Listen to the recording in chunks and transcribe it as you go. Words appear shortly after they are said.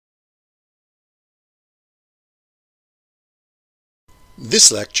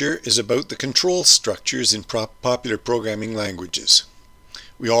This lecture is about the control structures in popular programming languages.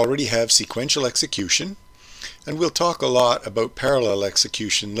 We already have sequential execution, and we'll talk a lot about parallel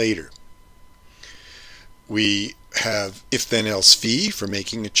execution later. We have if-then-else-v for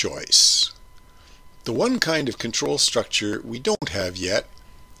making a choice. The one kind of control structure we don't have yet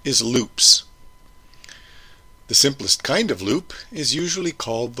is loops. The simplest kind of loop is usually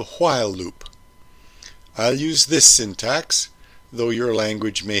called the while loop. I'll use this syntax, though your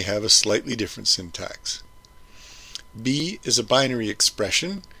language may have a slightly different syntax. B is a binary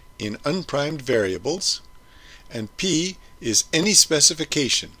expression in unprimed variables, and P is any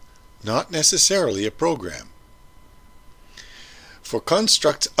specification, not necessarily a program. For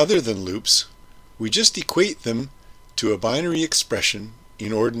constructs other than loops, we just equate them to a binary expression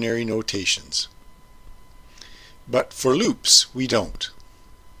in ordinary notations. But for loops, we don't.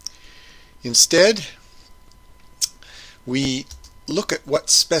 Instead, we look at what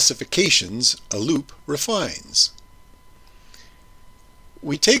specifications a loop refines.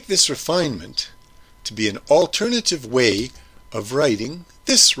 We take this refinement to be an alternative way of writing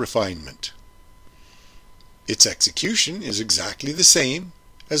this refinement. Its execution is exactly the same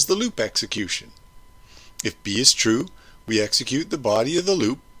as the loop execution. If B is true, we execute the body of the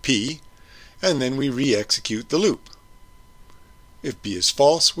loop, P, and then we re-execute the loop. If B is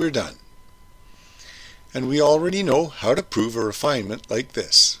false, we're done. And we already know how to prove a refinement like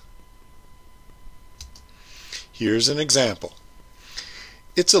this. Here's an example.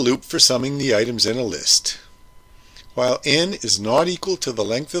 It's a loop for summing the items in a list. While n is not equal to the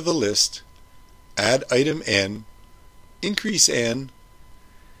length of the list, add item n, increase n,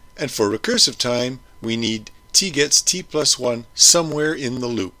 and for recursive time we need t gets t plus 1 somewhere in the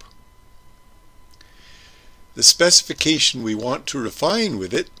loop. The specification we want to refine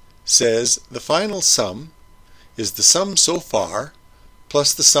with it says the final sum is the sum so far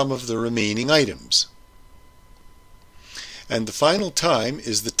plus the sum of the remaining items. And the final time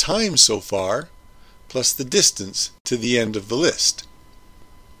is the time so far plus the distance to the end of the list.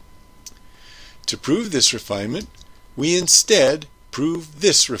 To prove this refinement, we instead prove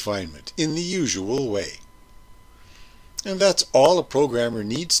this refinement in the usual way. And that's all a programmer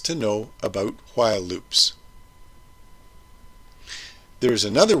needs to know about while loops. There is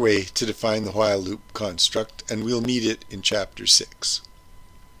another way to define the while loop construct, and we'll meet it in Chapter 6.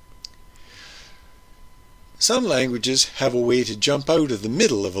 Some languages have a way to jump out of the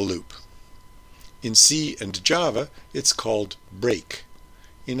middle of a loop. In C and Java, it's called break.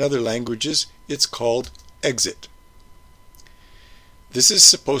 In other languages, it's called exit. This is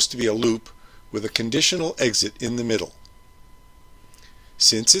supposed to be a loop with a conditional exit in the middle.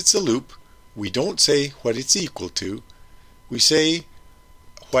 Since it's a loop, we don't say what it's equal to, we say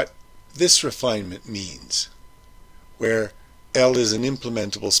what this refinement means, where L is an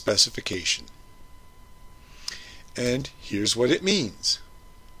implementable specification. And here's what it means.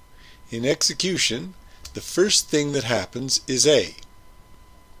 In execution, the first thing that happens is A.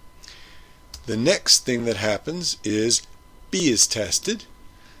 The next thing that happens is B is tested,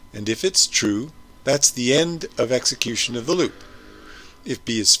 and if it's true, that's the end of execution of the loop. If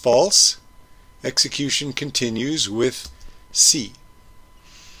B is false, execution continues with C.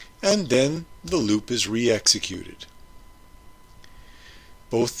 And then the loop is re-executed.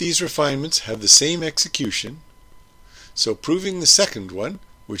 Both these refinements have the same execution, so proving the second one,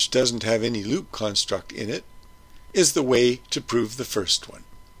 which doesn't have any loop construct in it, is the way to prove the first one.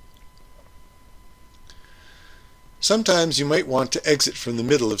 Sometimes you might want to exit from the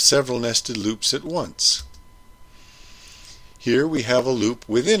middle of several nested loops at once. Here we have a loop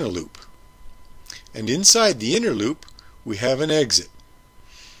within a loop, and inside the inner loop we have an exit.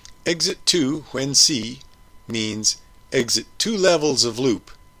 Exit 2 when C means exit 2 levels of loop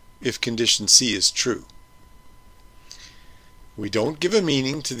if condition C is true. We don't give a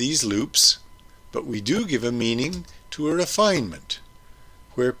meaning to these loops, but we do give a meaning to a refinement,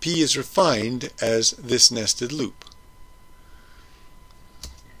 where P is refined as this nested loop.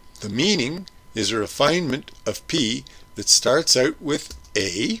 The meaning is a refinement of P that starts out with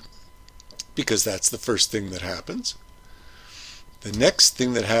A, because that's the first thing that happens. The next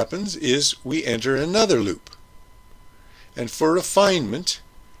thing that happens is we enter another loop. And for refinement,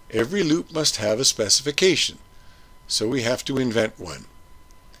 every loop must have a specification, so we have to invent one.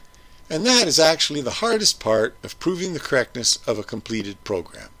 And that is actually the hardest part of proving the correctness of a completed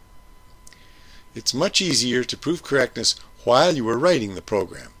program. It's much easier to prove correctness while you are writing the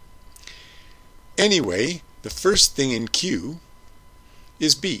program. Anyway, the first thing in Q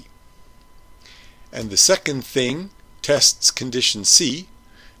is B. And the second thing tests condition C,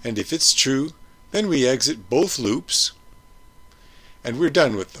 and if it's true, then we exit both loops, and we're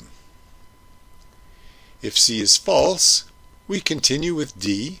done with them. If C is false, we continue with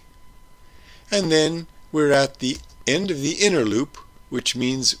D, and then we're at the end of the inner loop, which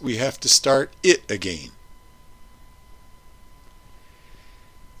means we have to start it again.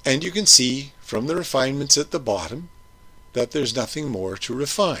 And you can see from the refinements at the bottom that there's nothing more to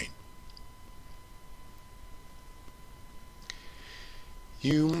refine.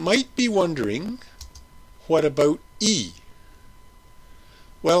 You might be wondering, what about E?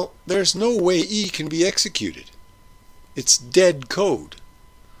 Well, there's no way E can be executed. It's dead code,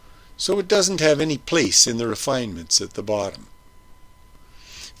 so it doesn't have any place in the refinements at the bottom.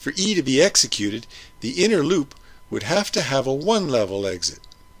 For E to be executed, the inner loop would have to have a one-level exit.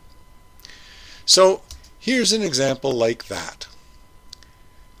 So here's an example like that.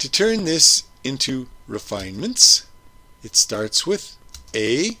 To turn this into refinements, it starts with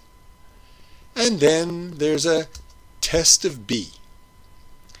A, and then there's a test of B.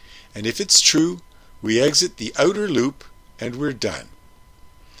 And if it's true, we exit the outer loop and we're done.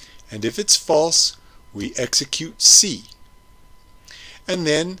 And if it's false, we execute C. And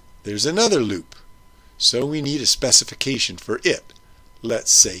then there's another loop, so we need a specification for it.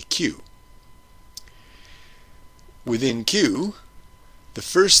 Let's say Q. Within Q, the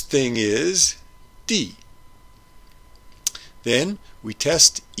first thing is D. Then we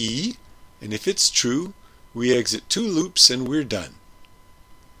test E, and if it's true, we exit two loops and we're done.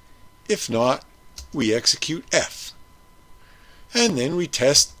 If not, we execute F. And then we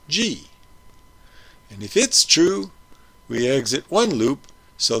test G. And if it's true, we exit one loop,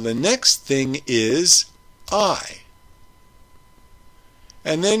 so the next thing is I.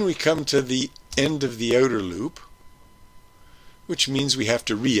 And then we come to the end of the outer loop, which means we have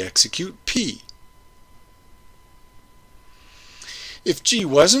to re-execute P. If G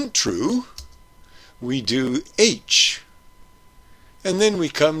wasn't true, we do H. And then we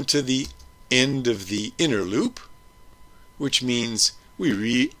come to the end of the inner loop, which means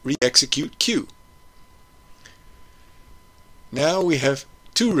we re-execute Q. Now we have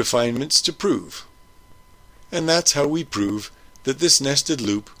two refinements to prove. And that's how we prove that this nested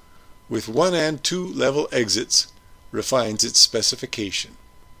loop with one and two level exits refines its specification.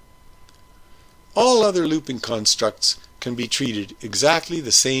 All other looping constructs can be treated exactly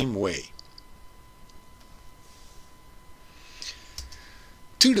the same way.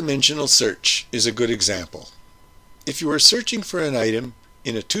 Two-dimensional search is a good example. If you are searching for an item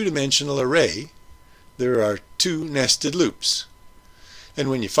in a two-dimensional array, there are two nested loops. And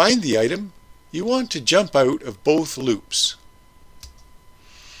when you find the item, you want to jump out of both loops.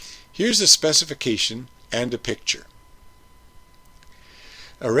 Here's a specification and a picture.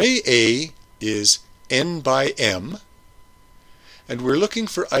 Array A is n by m, and we're looking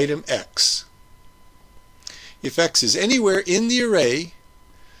for item x. If x is anywhere in the array,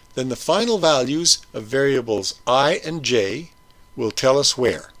 then the final values of variables I and j will tell us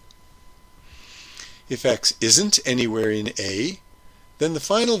where. If x isn't anywhere in A, then the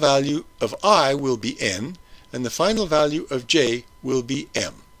final value of I will be n, and the final value of j will be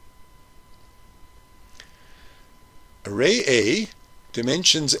m. Array A,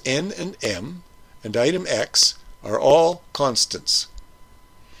 dimensions n and m, and item x are all constants.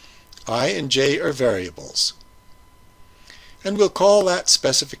 I and j are variables. And we'll call that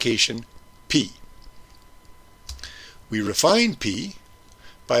specification P. We refine P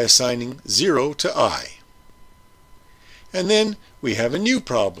by assigning 0 to I. And then we have a new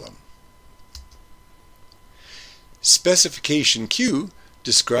problem. Specification Q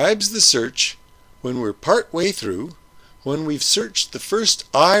describes the search when we're part way through, when we've searched the first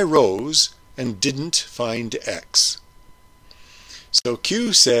I rows and didn't find X. So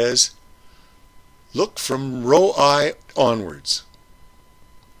Q says, look from row I onwards.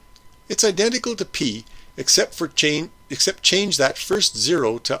 It's identical to P except change that first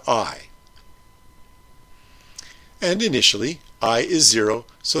 0 to I. And initially I is 0,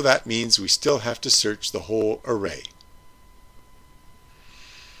 so that means we still have to search the whole array.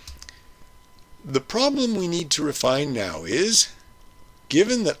 The problem we need to refine now is,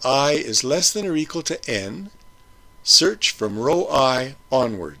 given that I is less than or equal to n, search from row I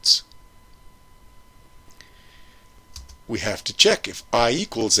onwards. We have to check if I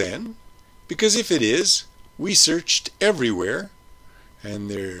equals n, because if it is, we searched everywhere, and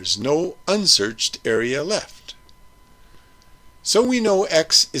there's no unsearched area left. So we know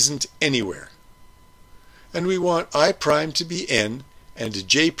x isn't anywhere, and we want I prime to be n and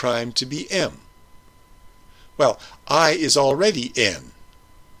j prime to be m. Well, I is already n,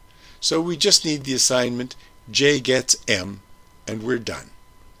 so we just need the assignment j gets m, and we're done.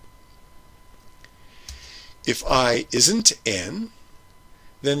 If I isn't n,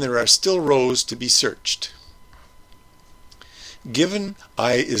 then there are still rows to be searched. Given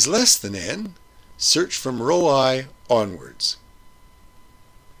I is less than n, search from row I onwards.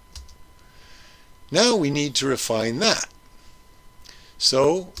 Now we need to refine that.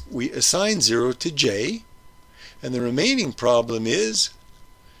 So we assign 0 to j, and the remaining problem is,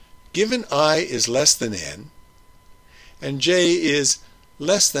 given I is less than n, and j is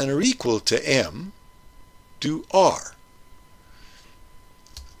less than or equal to m, do r.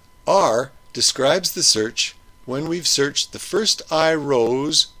 R describes the search when we've searched the first I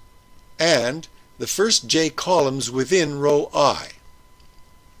rows and the first j columns within row I.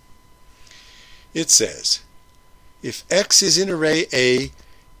 It says, if x is in array A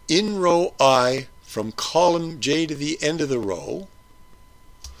in row I from column j to the end of the row,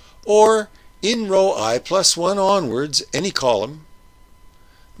 or in row I plus 1 onwards, any column,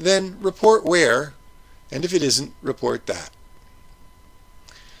 then report where, and if it isn't, report that.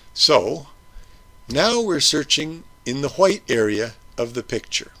 So, now we're searching in the white area of the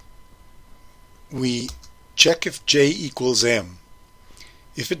picture. We check if j equals m.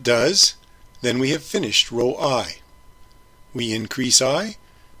 If it does, then we have finished row I. We increase I,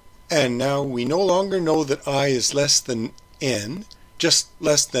 and now we no longer know that I is less than n, just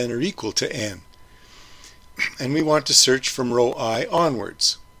less than or equal to n. And we want to search from row I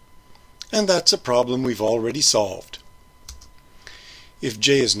onwards. And that's a problem we've already solved. If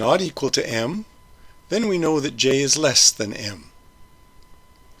j is not equal to m, then we know that j is less than m.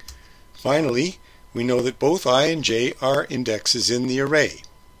 Finally, we know that both I and j are indexes in the array.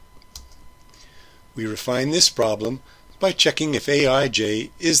 We refine this problem by checking if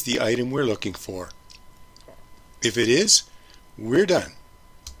aij is the item we're looking for. If it is, we're done.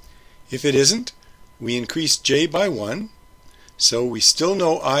 If it isn't, we increase j by 1, so we still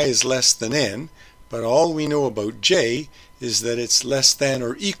know I is less than n, but all we know about j is that it's less than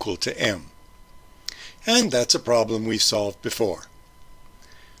or equal to m. And that's a problem we've solved before.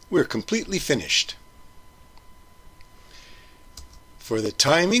 We're completely finished. For the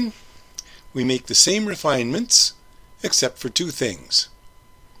timing, we make the same refinements, except for two things.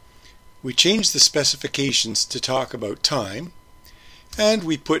 We change the specifications to talk about time, and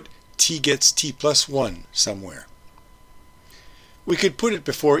we put t gets t plus 1 somewhere. We could put it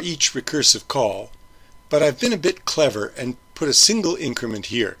before each recursive call, but I've been a bit clever and put a single increment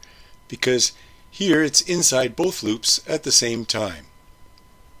here, because here it's inside both loops at the same time.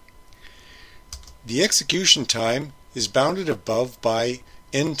 The execution time is bounded above by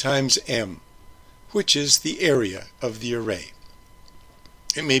n times m, which is the area of the array.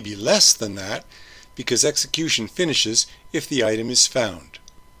 It may be less than that, because execution finishes if the item is found.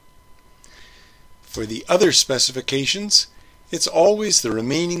 For the other specifications, it's always the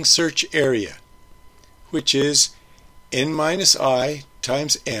remaining search area, which is n minus I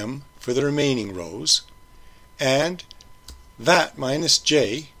times m for the remaining rows, and that minus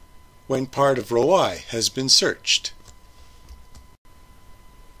j when part of row I has been searched.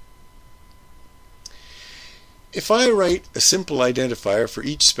 If I write a simple identifier for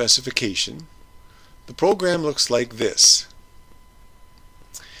each specification, the program looks like this.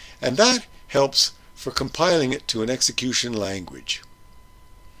 And that helps for compiling it to an execution language.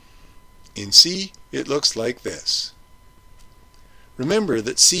 In C, it looks like this. Remember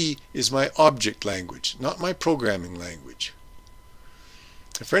that C is my object language, not my programming language.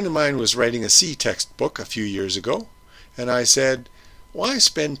 A friend of mine was writing a C textbook a few years ago, and I said, "Why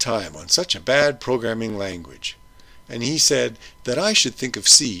spend time on such a bad programming language?" And he said that I should think of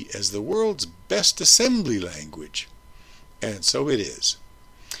C as the world's best assembly language. And so it is.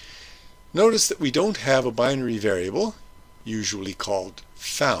 Notice that we don't have a binary variable, usually called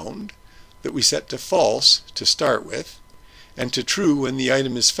found, that we set to false to start with, and to true when the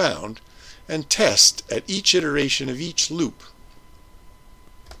item is found, and test at each iteration of each loop.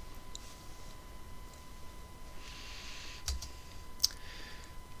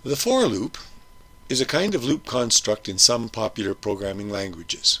 The for loop is a kind of loop construct in some popular programming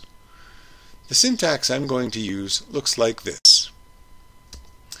languages. The syntax I'm going to use looks like this.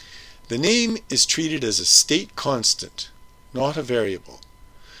 The name is treated as a state constant, not a variable.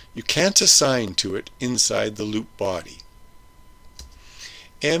 You can't assign to it inside the loop body.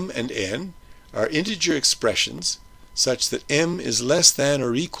 M and n are integer expressions such that m is less than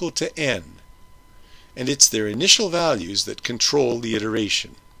or equal to n, and it's their initial values that control the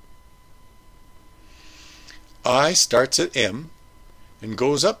iteration. I starts at m and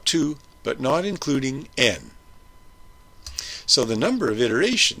goes up to, but not including, n. So the number of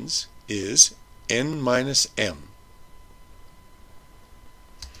iterations is n minus m.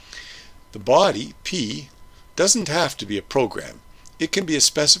 The body, P, doesn't have to be a program. it can be a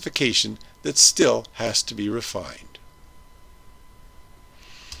specification that still has to be refined.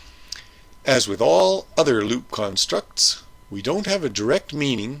 As with all other loop constructs, we don't have a direct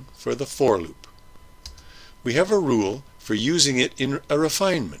meaning for the for loop. We have a rule for using it in a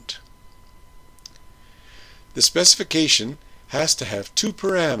refinement. The specification has to have two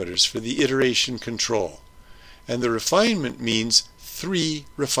parameters for the iteration control, and the refinement means 3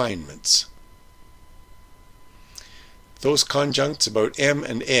 refinements. Those conjuncts about m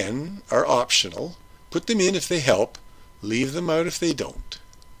and n are optional. Put them in if they help, leave them out if they don't.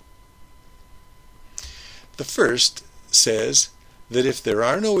 The first says that if there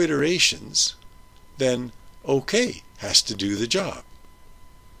are no iterations, then OK has to do the job.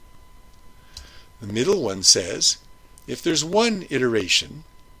 The middle one says if there's one iteration,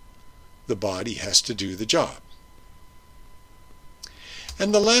 the body has to do the job.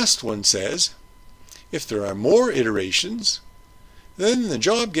 And the last one says if there are more iterations, then the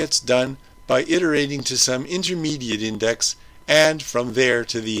job gets done by iterating to some intermediate index and from there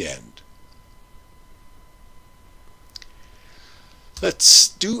to the end. Let's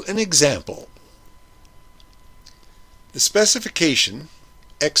do an example. The specification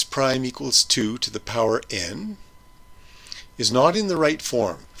x prime equals 2 to the power n is not in the right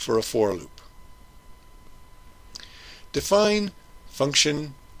form for a for loop. Define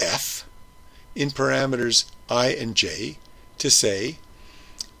function f in parameters I and j to say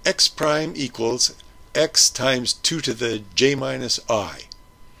x prime equals x times 2 to the j minus I.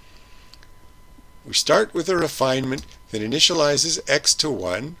 We start with a refinement that initializes x to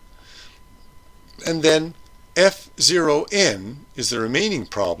 1, and then f0n is the remaining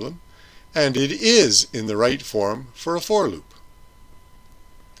problem, and it is in the right form for a for loop.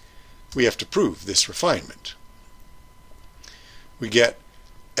 We have to prove this refinement. We get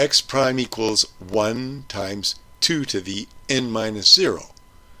x prime equals 1 times 2 to the n minus 0,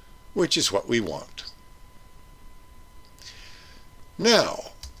 which is what we want.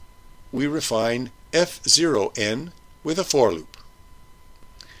 Now, we refine f0n with a for loop.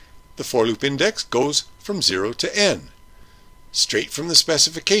 The for loop index goes from 0 to n, straight from the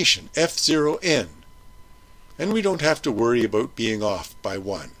specification, f0n, and we don't have to worry about being off by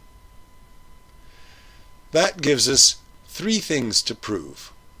 1. That gives us 3 things to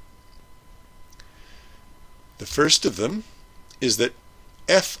prove. The first of them is that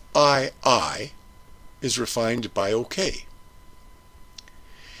fii is refined by OK.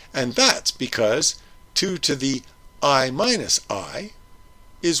 And that's because 2 to the I minus I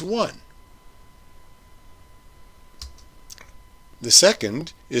is 1. The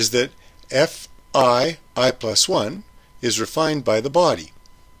second is that fi I plus 1 is refined by the body.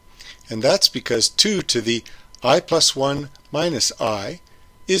 And that's because 2 to the I plus 1 minus I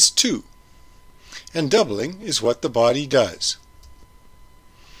is 2. And doubling is what the body does.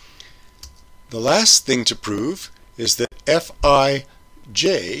 The last thing to prove is that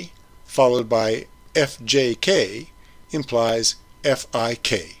fij followed by fjk implies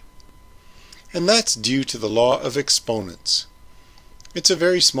fik. And that's due to the law of exponents. It's a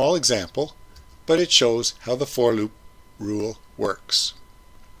very small example, but it shows how the for loop rule works.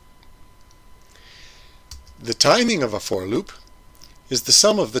 The timing of a for loop is the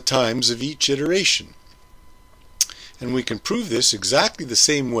sum of the times of each iteration. And we can prove this exactly the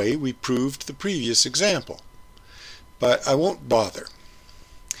same way we proved the previous example. But I won't bother.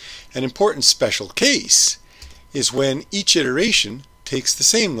 An important special case is when each iteration takes the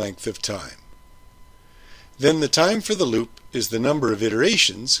same length of time. Then the time for the loop is the number of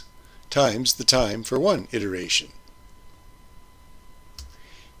iterations times the time for one iteration.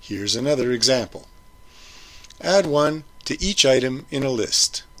 Here's another example. Add 1 to each item in a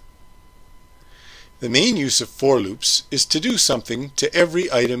list. The main use of for loops is to do something to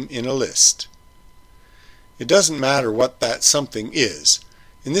every item in a list. It doesn't matter what that something is.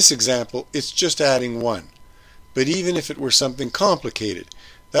 In this example, it's just adding 1. But even if it were something complicated,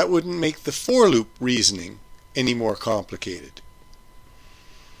 that wouldn't make the for loop reasoning any more complicated.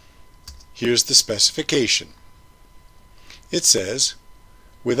 Here's the specification. It says,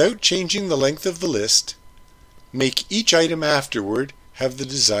 without changing the length of the list, make each item afterward have the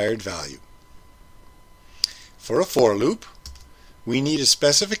desired value. For a for loop, we need a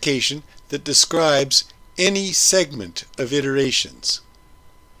specification that describes any segment of iterations.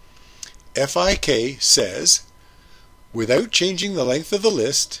 FIK says, without changing the length of the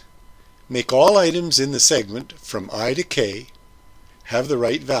list, make all items in the segment from I to k have the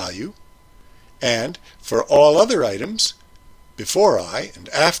right value, and for all other items, before I and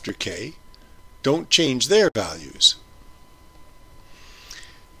after k, don't change their values.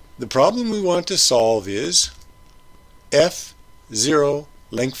 The problem we want to solve is f 0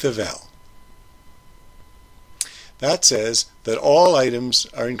 length of L. That says that all items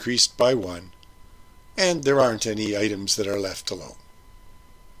are increased by 1, and there aren't any items that are left alone.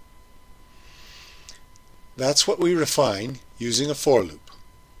 That's what we refine using a for loop.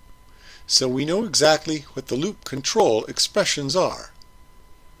 So we know exactly what the loop control expressions are.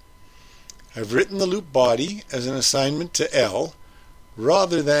 I've written the loop body as an assignment to L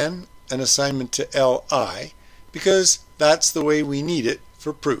rather than an assignment to Li because that's the way we need it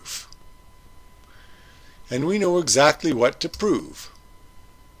for proof. And we know exactly what to prove.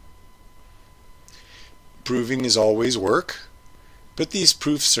 Proving is always work, but these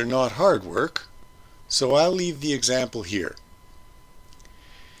proofs are not hard work, so I'll leave the example here.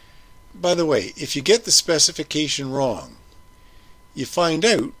 By the way, if you get the specification wrong, you find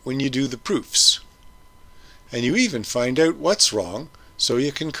out when you do the proofs. And you even find out what's wrong so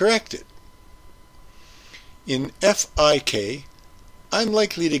you can correct it. In Fik, I'm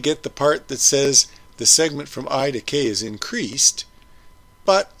likely to get the part that says the segment from I to k is increased,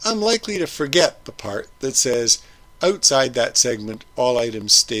 but I'm likely to forget the part that says outside that segment all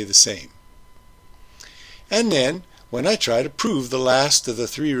items stay the same. And then, when I try to prove the last of the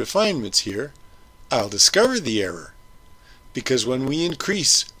 3 refinements here, I'll discover the error, because when we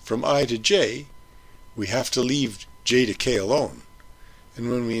increase from I to j, we have to leave j to k alone, and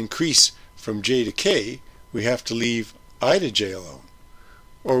when we increase from j to k, we have to leave I to j alone,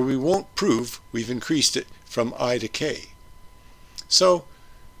 or we won't prove we've increased it from I to k. So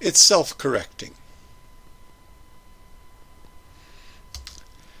it's self-correcting.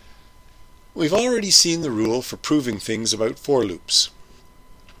 We've already seen the rule for proving things about for loops.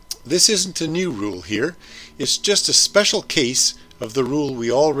 This isn't a new rule here, it's just a special case of the rule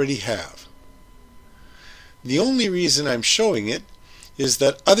we already have. The only reason I'm showing it is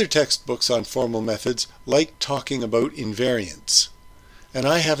that other textbooks on formal methods like talking about invariants, and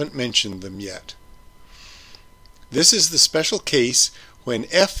I haven't mentioned them yet. This is the special case when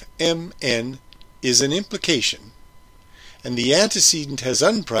Fmn is an implication, and the antecedent has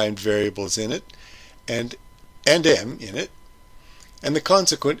unprimed variables in it, and m in it, and the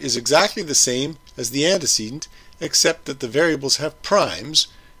consequent is exactly the same as the antecedent, except that the variables have primes,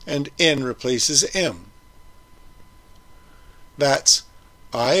 and n replaces m. That's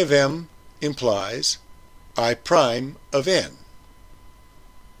I of m implies I prime of n.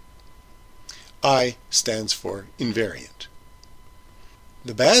 I stands for invariant.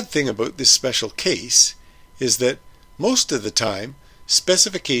 The bad thing about this special case is that most of the time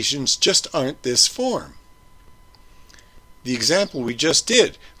specifications just aren't this form. The example we just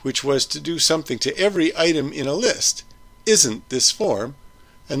did, which was to do something to every item in a list, isn't this form,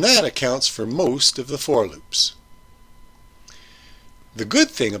 and that accounts for most of the for loops. The good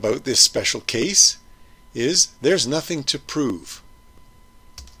thing about this special case is there's nothing to prove.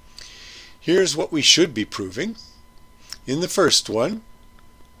 Here's what we should be proving. In the first one,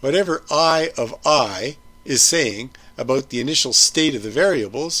 whatever I of I is saying about the initial state of the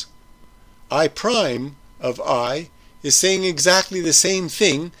variables, I prime of I is saying exactly the same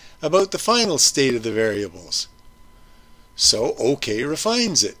thing about the final state of the variables. So OK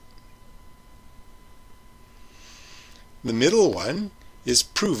refines it. The middle one is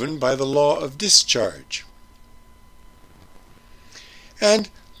proven by the law of discharge. And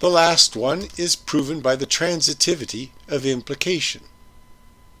the last one is proven by the transitivity of implication.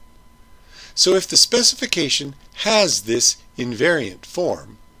 So if the specification has this invariant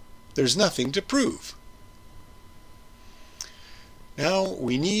form, there's nothing to prove. Now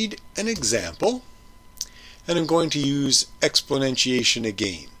we need an example, and I'm going to use exponentiation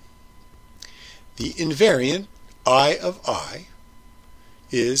again. The invariant I of I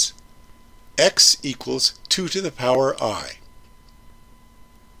is x equals 2 to the power I.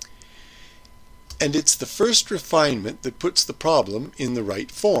 And it's the first refinement that puts the problem in the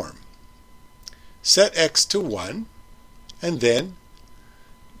right form. Set x to 1, and then,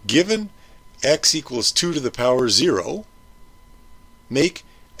 given x equals 2 to the power 0, make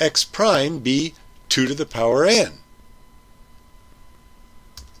x prime be 2 to the power n.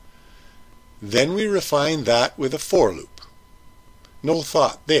 Then we refine that with a for loop. No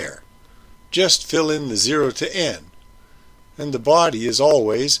thought there. Just fill in the 0 to n. And the body is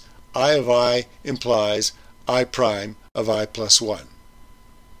always I of I implies I prime of I plus 1.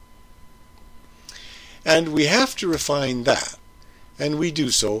 And we have to refine that, and we do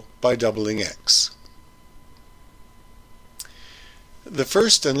so by doubling x. The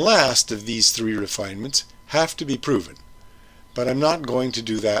first and last of these 3 refinements have to be proven, but I'm not going to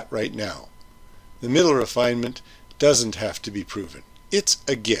do that right now. The middle refinement doesn't have to be proven. It's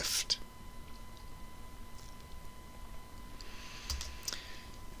a gift.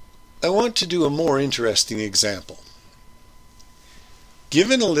 I want to do a more interesting example.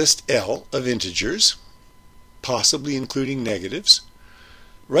 Given a list L of integers, possibly including negatives,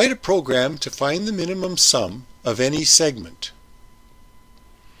 write a program to find the minimum sum of any segment.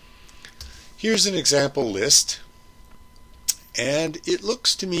 Here's an example list, and it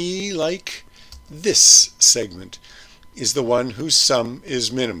looks to me like this segment is the one whose sum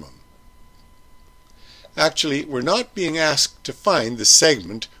is minimum. Actually, we're not being asked to find the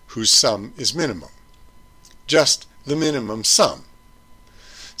segment whose sum is minimum, just the minimum sum.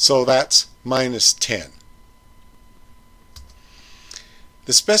 So that's minus 10.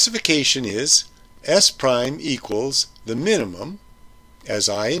 The specification is S prime equals the minimum, as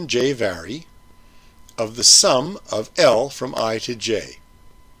I and j vary, of the sum of L from I to j.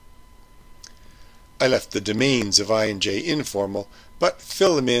 I left the domains of I and j informal, but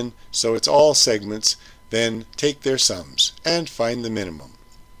fill them in so it's all segments, then take their sums and find the minimum.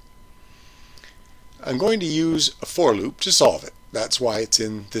 I'm going to use a for loop to solve it. That's why it's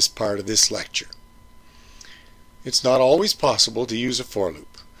in this part of this lecture. It's not always possible to use a for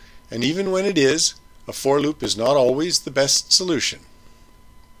loop, and even when it is, a for loop is not always the best solution.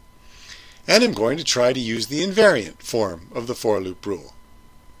 And I'm going to try to use the invariant form of the for loop rule.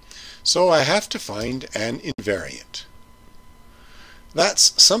 So I have to find an invariant.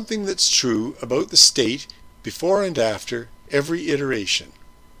 That's something that's true about the state before and after every iteration.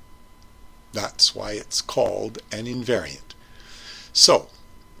 That's why it's called an invariant. So,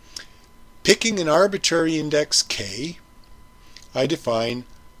 picking an arbitrary index k, I define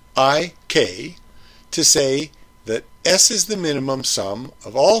ik to say that S is the minimum sum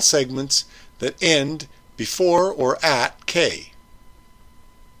of all segments that end before or at k.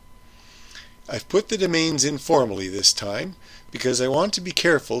 I've put the domains informally this time because I want to be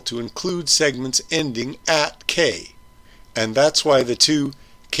careful to include segments ending at k, and that's why the two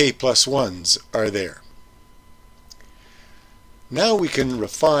k plus 1s are there. Now we can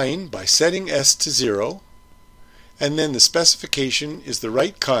refine by setting S to 0, and then the specification is the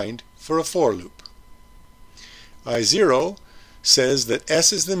right kind for a for loop. I0 says that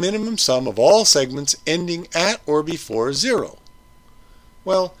S is the minimum sum of all segments ending at or before 0.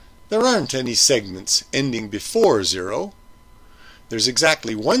 Well, there aren't any segments ending before 0. There's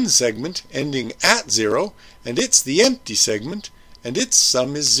exactly one segment ending at 0, and it's the empty segment, and its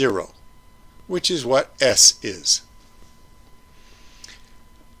sum is 0, which is what S is.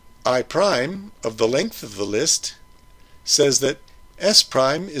 I prime of the length of the list says that S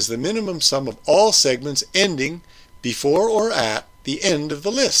prime is the minimum sum of all segments ending before or at the end of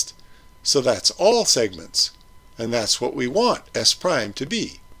the list. So that's all segments, and that's what we want S prime to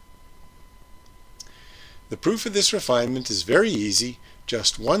be. The proof of this refinement is very easy,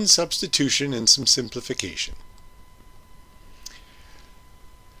 just one substitution and some simplification.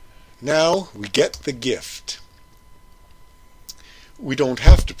 Now we get the gift. We don't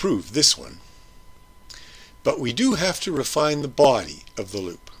have to prove this one, but we do have to refine the body of the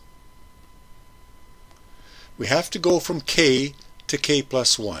loop. We have to go from k to k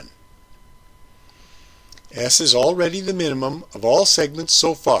plus 1. S is already the minimum of all segments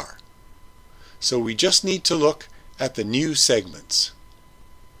so far, so we just need to look at the new segments.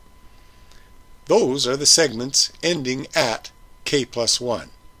 Those are the segments ending at k plus 1.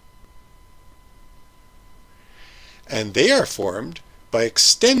 And they are formed by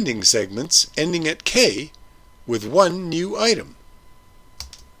extending segments ending at k with one new item.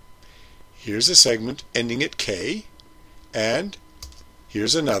 Here's a segment ending at k, and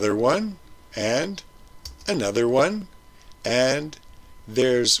here's another one, and another one, and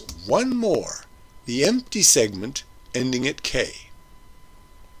there's one more, the empty segment ending at k.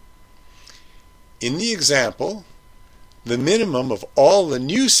 In the example, the minimum of all the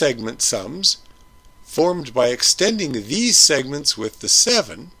new segment sums formed by extending these segments with the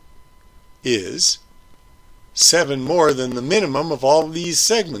 7 is 7 more than the minimum of all these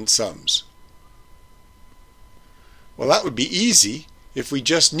segment sums. Well, that would be easy if we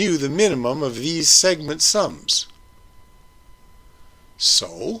just knew the minimum of these segment sums.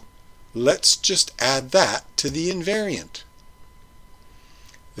 So, let's just add that to the invariant.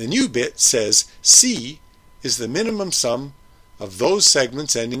 The new bit says C is the minimum sum of those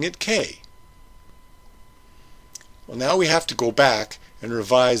segments ending at k. Well, now we have to go back and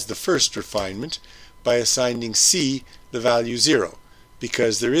revise the first refinement by assigning C the value 0,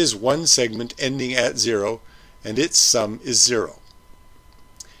 because there is one segment ending at 0 and its sum is 0.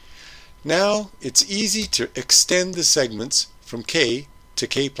 Now it's easy to extend the segments from k to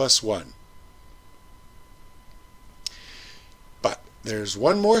k plus 1. But there's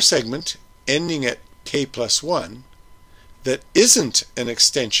one more segment ending at k plus 1 that isn't an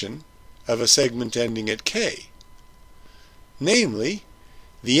extension of a segment ending at k, namely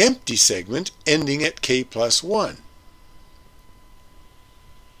the empty segment ending at k plus 1.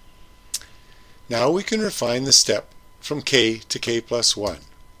 Now we can refine the step from k to k plus 1.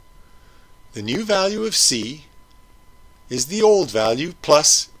 The new value of c is the old value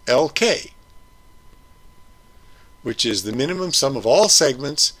plus lk, which is the minimum sum of all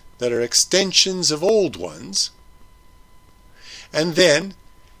segments that are extensions of old ones, and then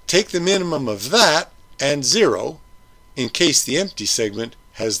take the minimum of that and 0 in case the empty segment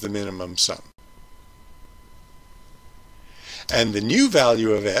has the minimum sum. And the new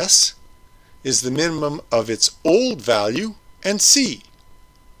value of s is the minimum of its old value and c.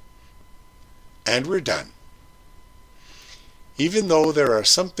 And we're done. Even though there are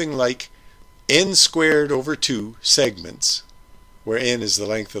something like n squared over 2 segments, where n is the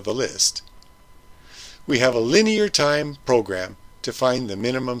length of the list, we have a linear time program to find the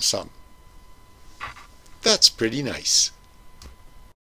minimum sum. That's pretty nice.